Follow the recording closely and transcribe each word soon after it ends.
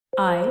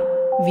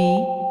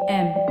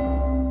IVM.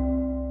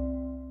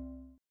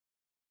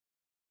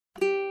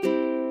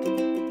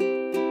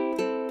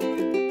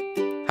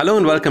 Hello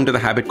and welcome to the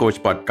Habit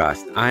Coach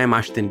podcast. I am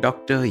Ashton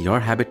Doctor, your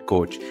habit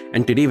coach.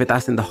 And today with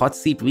us in the hot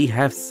seat, we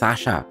have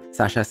Sasha.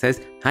 Sasha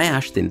says, "Hi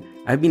Ashton,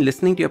 I've been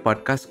listening to your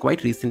podcast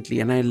quite recently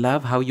and I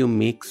love how you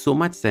make so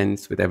much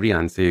sense with every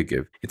answer you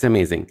give. It's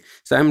amazing.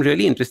 So I'm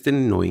really interested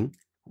in knowing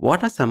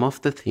what are some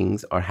of the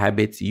things or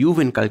habits you've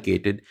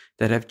inculcated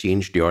that have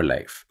changed your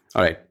life?"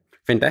 All right,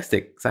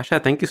 fantastic. Sasha,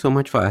 thank you so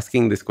much for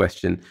asking this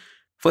question.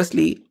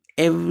 Firstly,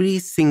 every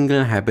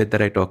single habit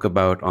that I talk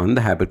about on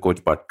the Habit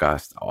Coach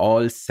podcast,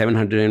 all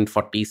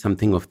 740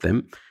 something of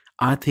them,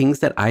 are things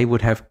that I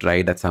would have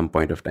tried at some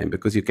point of time,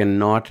 because you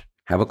cannot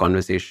have a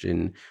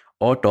conversation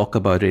or talk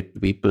about it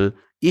with people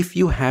if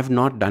you have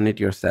not done it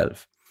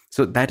yourself.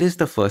 So that is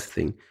the first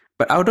thing.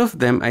 But out of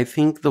them, I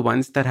think the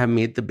ones that have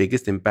made the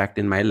biggest impact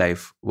in my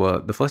life were,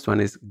 the first one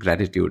is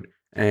gratitude.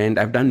 And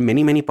I've done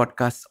many, many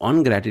podcasts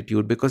on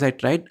gratitude because I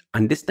tried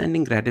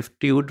understanding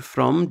gratitude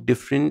from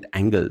different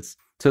angles.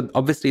 So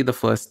obviously the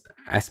first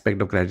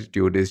aspect of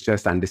gratitude is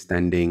just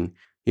understanding,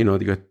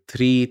 your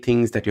three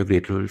things that you're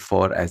grateful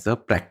for as a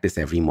practice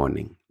every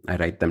morning. I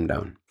write them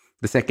down.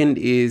 The second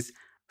is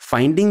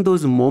finding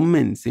those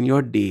moments in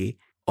your day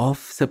of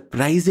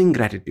surprising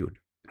gratitude.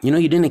 You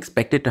didn't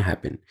expect it to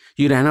happen.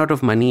 You ran out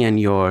of money and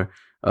your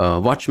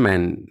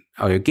watchman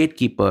or your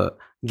gatekeeper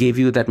gave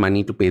you that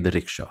money to pay the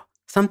rickshaw.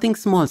 Something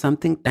small,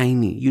 something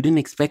tiny. You didn't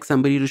expect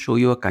somebody to show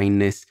you a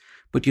kindness,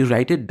 but you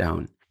write it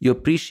down. You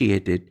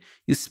appreciate it.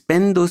 You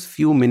spend those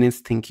few minutes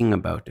thinking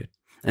about it.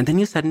 And then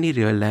you suddenly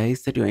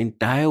realize that your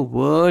entire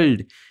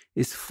world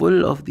is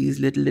full of these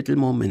little, little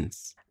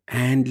moments.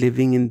 And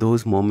living in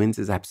those moments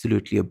is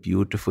absolutely a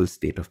beautiful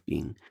state of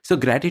being. So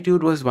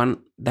gratitude was one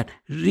that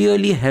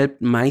really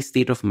helped my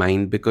state of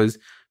mind, because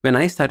when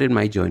I started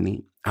my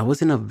journey, I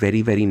was in a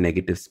very, very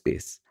negative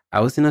space. I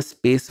was in a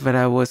space where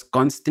I was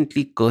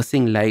constantly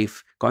cursing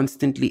life,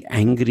 constantly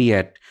angry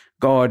at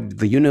God,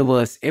 the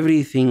universe,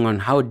 everything, on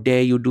how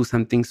dare you do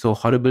something so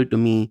horrible to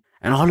me,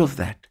 and all of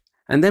that.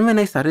 And then when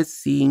I started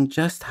seeing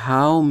just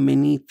how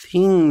many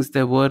things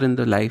there were in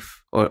the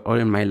life or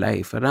in my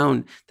life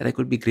around that I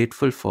could be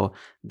grateful for,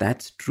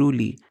 that's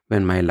truly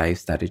when my life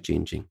started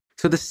changing.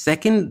 So the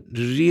second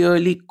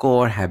really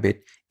core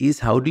habit is,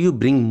 how do you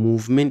bring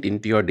movement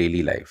into your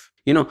daily life?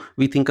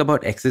 We think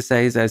about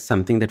exercise as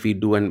something that we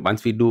do, and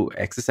once we do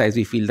exercise,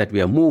 we feel that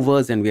we are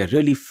movers and we are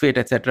really fit,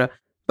 etc.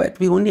 But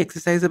we only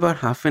exercise about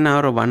half an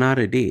hour or 1 hour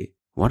a day.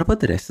 What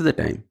about the rest of the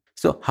time?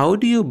 So how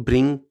do you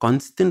bring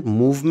constant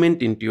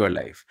movement into your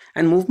life?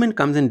 And movement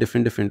comes in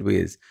different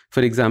ways.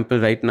 For example,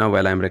 right now,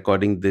 while I'm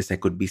recording this, I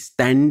could be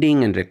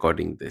standing and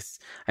recording this.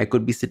 I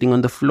could be sitting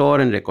on the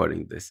floor and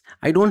recording this.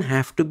 I don't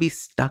have to be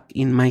stuck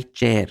in my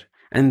chair.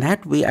 And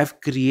that way, I've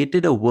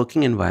created a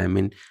working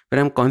environment where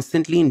I'm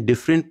constantly in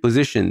different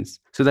positions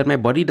so that my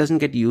body doesn't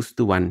get used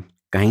to one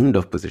kind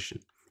of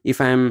position.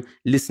 If I'm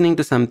listening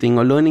to something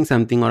or learning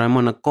something, or I'm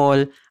on a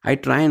call, I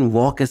try and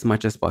walk as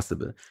much as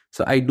possible.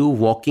 So I do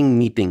walking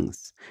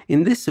meetings.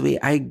 In this way,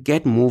 I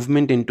get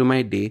movement into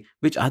my day,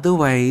 which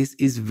otherwise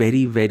is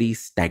very, very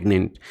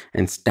stagnant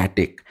and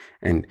static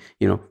and,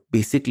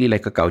 basically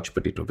like a couch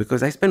potato,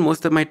 because I spend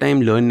most of my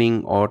time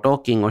learning or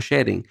talking or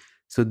sharing.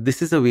 So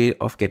this is a way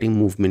of getting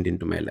movement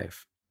into my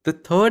life. The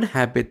third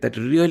habit that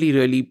really,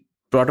 really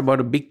brought about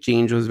a big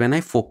change was when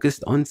I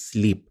focused on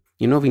sleep.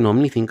 We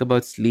normally think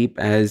about sleep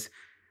as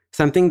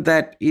something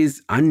that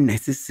is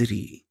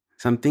unnecessary,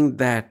 something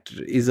that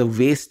is a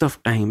waste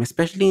of time,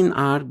 especially in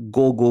our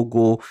go, go,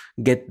 go,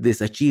 get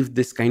this, achieve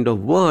this kind of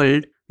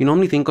world. We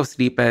normally think of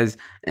sleep as,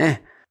 I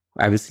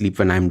will sleep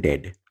when I'm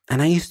dead. And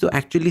I used to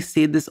actually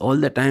say this all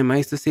the time. I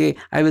used to say,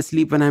 I will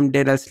sleep when I'm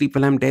dead. I'll sleep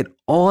when I'm dead,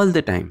 all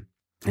the time.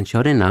 And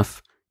sure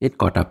enough, it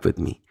caught up with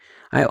me.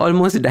 I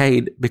almost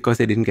died because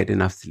I didn't get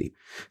enough sleep.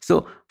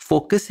 So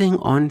focusing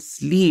on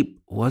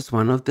sleep was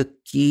one of the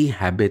key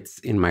habits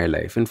in my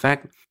life. In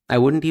fact, I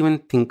wouldn't even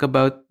think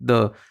about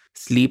the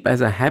sleep as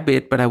a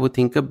habit, but I would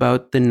think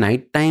about the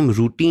nighttime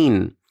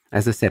routine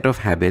as a set of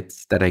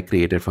habits that I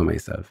created for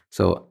myself.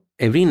 So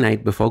every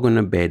night before going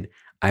to bed,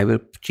 I will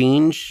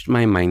change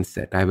my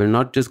mindset. I will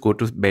not just go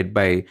to bed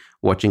by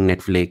watching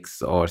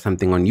Netflix or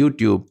something on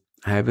YouTube.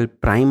 I will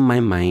prime my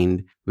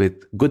mind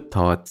with good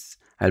thoughts.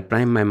 I'll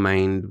prime my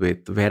mind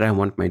with where I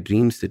want my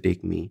dreams to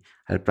take me.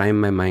 I'll prime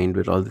my mind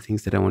with all the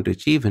things that I want to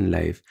achieve in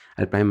life.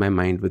 I'll prime my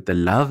mind with the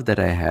love that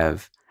I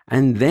have.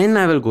 And then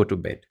I will go to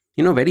bed.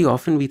 Very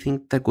often we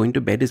think that going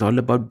to bed is all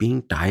about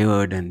being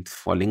tired and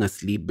falling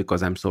asleep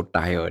because I'm so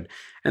tired.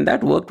 And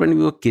that worked when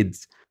we were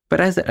kids. But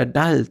as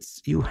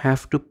adults, you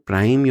have to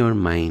prime your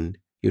mind.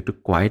 You have to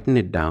quieten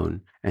it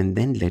down and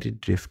then let it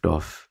drift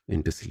off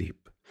into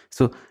sleep.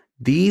 So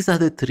these are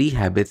the three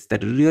habits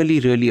that really,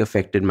 really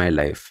affected my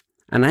life.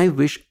 And I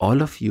wish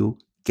all of you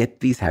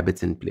get these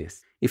habits in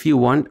place. If you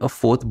want, a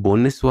fourth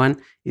bonus one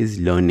is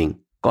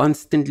learning,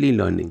 constantly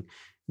learning.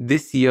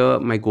 This year,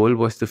 my goal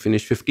was to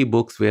finish 50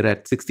 books. We're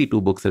at 62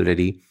 books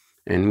already.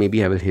 And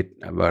maybe I will hit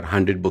about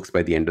 100 books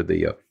by the end of the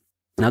year.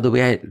 Now, the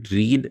way I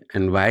read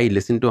and why I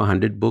listen to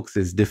 100 books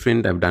is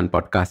different. I've done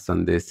podcasts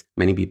on this.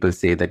 Many people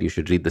say that you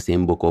should read the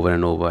same book over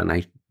and over. And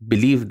I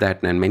believe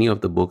that. And many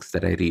of the books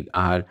that I read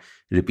are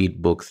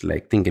repeat books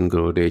like Think and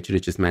Grow Rich,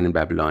 Richest Man in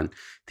Babylon,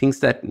 things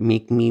that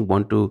make me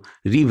want to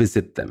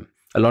revisit them.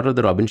 A lot of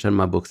the Robin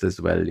Sharma books as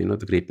well,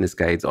 the Greatness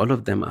Guides, all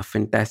of them are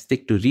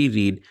fantastic to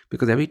reread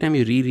because every time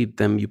you reread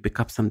them, you pick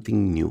up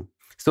something new.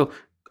 So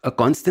a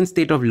constant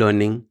state of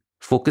learning,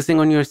 focusing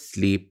on your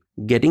sleep,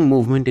 getting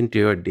movement into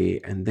your day,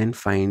 and then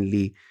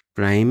finally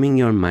priming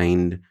your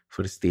mind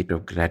for a state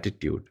of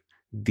gratitude.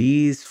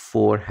 These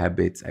 4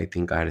 habits, I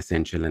think, are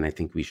essential, and I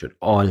think we should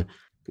all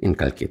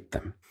inculcate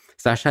them.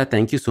 Sasha,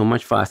 thank you so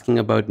much for asking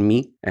about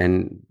me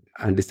and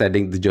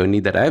understanding the journey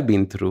that I've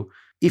been through.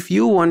 If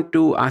you want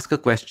to ask a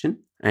question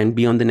and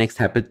be on the next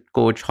Habit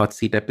Coach Hot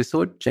Seat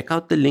episode, check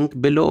out the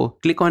link below.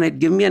 Click on it.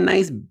 Give me a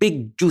nice,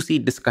 big, juicy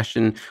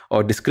discussion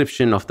or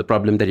description of the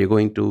problem that you're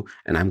going to,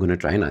 and I'm going to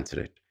try and answer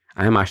it.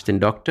 I am Ashton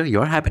Doctor,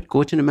 your habit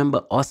coach, and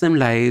remember, awesome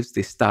lives,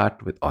 they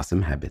start with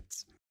awesome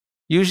habits.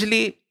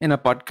 Usually in a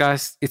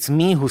podcast, it's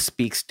me who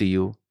speaks to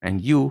you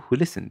and you who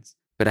listens.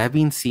 But I've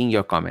been seeing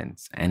your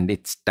comments and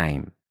it's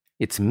time.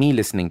 It's me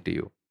listening to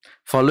you.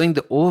 Following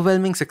the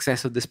overwhelming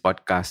success of this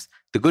podcast,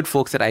 the good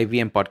folks at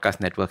IVM Podcast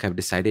Network have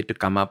decided to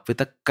come up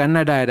with a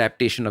Kannada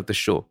adaptation of the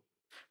show.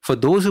 For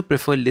those who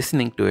prefer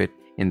listening to it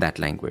in that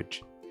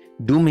language,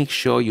 do make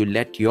sure you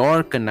let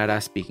your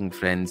Kannada speaking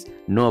friends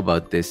know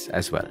about this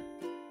as well.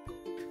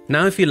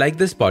 Now, if you like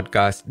this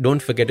podcast,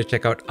 don't forget to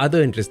check out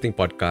other interesting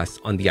podcasts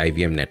on the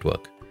IVM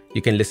network.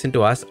 You can listen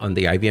to us on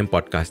the IVM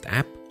Podcast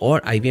app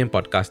or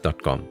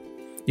ivmpodcast.com.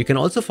 You can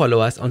also follow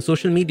us on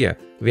social media.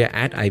 We are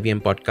at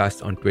IVM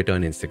Podcast on Twitter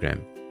and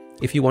Instagram.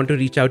 If you want to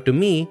reach out to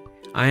me,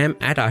 I am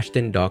at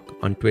Ashton Doc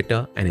on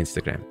Twitter and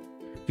Instagram.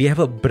 We have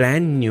a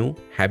brand new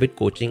habit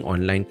coaching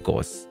online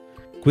course,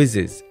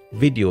 quizzes,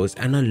 videos,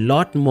 and a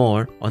lot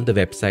more on the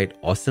website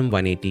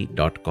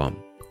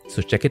awesome180.com.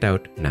 So check it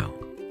out now.